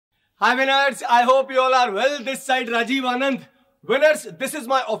Hi winners, I hope you all are well. This side Rajeev Anand. Winners, this is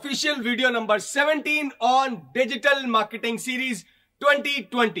my official video number 17 on Digital Marketing Series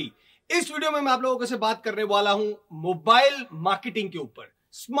 2020. इस video में मैं आप लोगों से बात करने वाला हूं मोबाइल मार्केटिंग के ऊपर,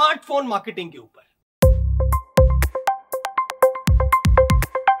 स्मार्टफोन मार्केटिंग के ऊपर।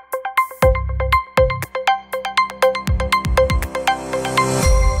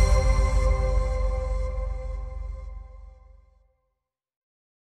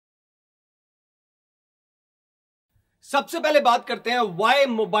 सबसे पहले बात करते हैं why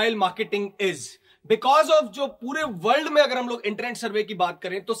mobile marketing is because of जो पूरे वर्ल्ड में अगर हम लोग इंटरनेट सर्वे की बात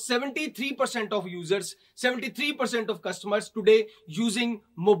करें तो 73% of users, 73% of customers today using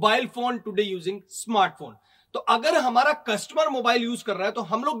mobile phone, today using smartphone. तो अगर हमारा कस्टमर मोबाइल यूज कर रहा है तो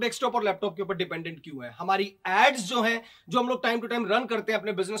हम लोग डेस्कटॉप और लैपटॉप के ऊपर डिपेंडेंट क्यों है? हमारी एड्स जो हैं, जो हम लोग टाइम टू टाइम रन करते हैं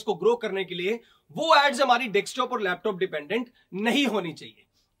अपने बिजनेस को ग्रो करने के लिए, वो एड्स हमारी डेस्कटॉप और लैपटॉप डिपेंडेंट नहीं होनी चाहिए।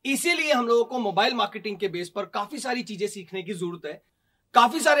 इसीलिए हम लोगों को मोबाइल मार्केटिंग के बेस पर काफी सारी चीजें सीखने की जरूरत है।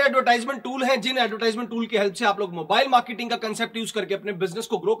 काफी सारे एडवर्टाइजमेंट टूल हैं, जिन एडवर्टाइजमेंट टूल की हेल्प से आप लोग मोबाइल मार्केटिंग का कंसेप्ट यूज करके अपने बिजनेस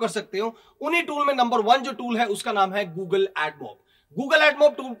को ग्रो कर सकते हो। उन्हीं टूल में नंबर 1 जो टूल है उसका नाम है Google AdMob. Google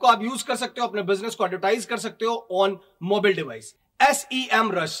AdMob tool को आप यूज कर सकते हो, अपने बिजनेस को एडवर्टाइज कर सकते हो on mobile device.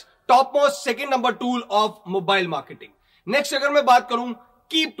 SEM rush, top most second number tool of mobile marketing. Next अगर मैं बात करूं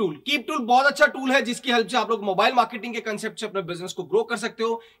कीप टूल बहुत अच्छा टूल है जिसकी हेल्प से आप लोग मोबाइल मार्केटिंग के कंसेप्ट से अपने बिजनेस को ग्रो कर सकते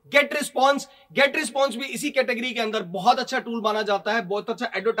हो। गेट रिस्पॉन्स भी इसी कैटेगरी के अंदर बहुत अच्छा टूल माना जाता है, बहुत अच्छा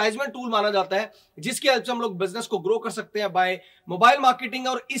एडवर्टाइजमेंट टूल माना जाता है, जिसकी हेल्प से हम लोग बिजनेस को ग्रो कर सकते हैं बाय मोबाइल मार्केटिंग।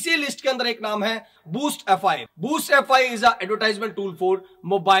 और इसी लिस्ट के अंदर एक नाम है BoostFY। BoostFY is a advertisement tool for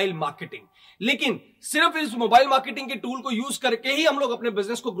mobile marketing. लेकिन सिर्फ इस मोबाइल मार्केटिंग के टूल को यूज करके ही हम लोग अपने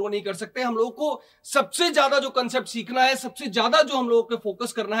बिजनेस को ग्रो नहीं कर सकते। हम लोगों को सबसे ज्यादा जो कंसेप्ट सीखना है, सबसे ज्यादा जो हम लोगों को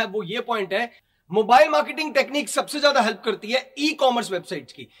फोकस करना है, वो ये पॉइंट है, मोबाइल मार्केटिंग टेक्निक सबसे ज्यादा हेल्प करती है ई कॉमर्स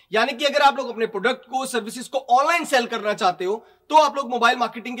वेबसाइट्स की। यानी कि अगर आप लोग अपने प्रोडक्ट को, सर्विसेज को ऑनलाइन सेल करना चाहते हो तो आप लोग मोबाइल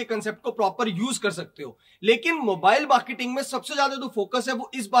मार्केटिंग के कंसेप्ट को प्रॉपर यूज कर सकते हो। लेकिन मोबाइल मार्केटिंग में सबसे ज्यादा जो फोकस है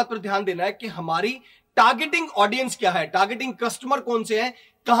वो इस बात पर ध्यान देना है कि हमारी टारगेटिंग ऑडियंस क्या है, टारगेटिंग कस्टमर कौन से हैं,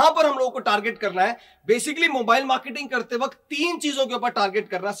 कहां पर हम लोगों को टारगेट करना है। बेसिकली मोबाइल मार्केटिंग करते वक्त 3 चीजों के ऊपर टारगेट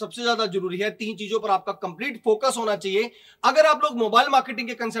करना सबसे ज्यादा जरूरी है। 3 चीजों पर आपका कंप्लीट फोकस होना चाहिए अगर आप लोग मोबाइल मार्केटिंग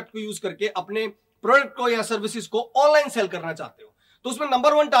के कंसेप्ट को यूज करके अपने प्रोडक्ट को या सर्विसेज को ऑनलाइन सेल करना चाहते हो। तो उसमें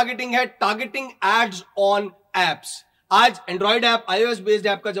नंबर 1 टारगेटिंग है टारगेटिंग एड्स ऑन एप्स। आज Android app, iOS based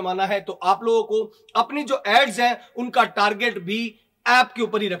app का जमाना है, तो आप लोगों को अपनी जो एड्स हैं उनका टारगेट भी ऐप के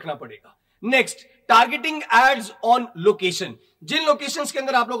ऊपर ही रखना पड़ेगा। Next, targeting ads on location. Jin locations के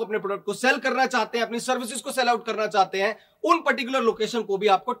अंदर आप लोग अपने प्रोडक्ट को सेल करना चाहते हैं, अपनी सर्विसेज को सेल आउट करना चाहते हैं, उन पर्टिकुलर लोकेशन को भी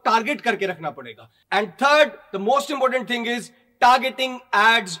आपको टारगेट करके रखना पड़ेगा। And third, the most important thing is targeting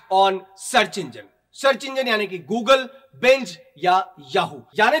ads on search engine. Search engine यानी कि गूगल, बेंज या याहू।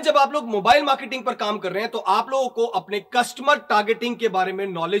 यानी जब आप लोग मोबाइल मार्केटिंग पर काम कर रहे हैं तो आप लोगों को अपने कस्टमर टारगेटिंग के बारे में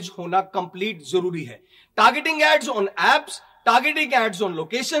नॉलेज होना कंप्लीट जरूरी है। Targeting ads on apps, targeting ads on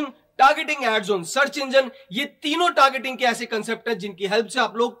location, targeting ads on search engine, ये तीनों टारगेटिंग के ऐसे कंसेप्ट हैं जिनकी हेल्प से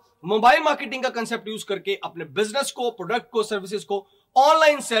आप लोग मोबाइल मार्केटिंग का कंसेप्ट यूज करके अपने बिजनेस को, प्रोडक्ट को, सर्विसेज को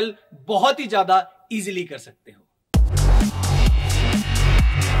ऑनलाइन सेल बहुत ही ज्यादा इजीली कर सकते हो।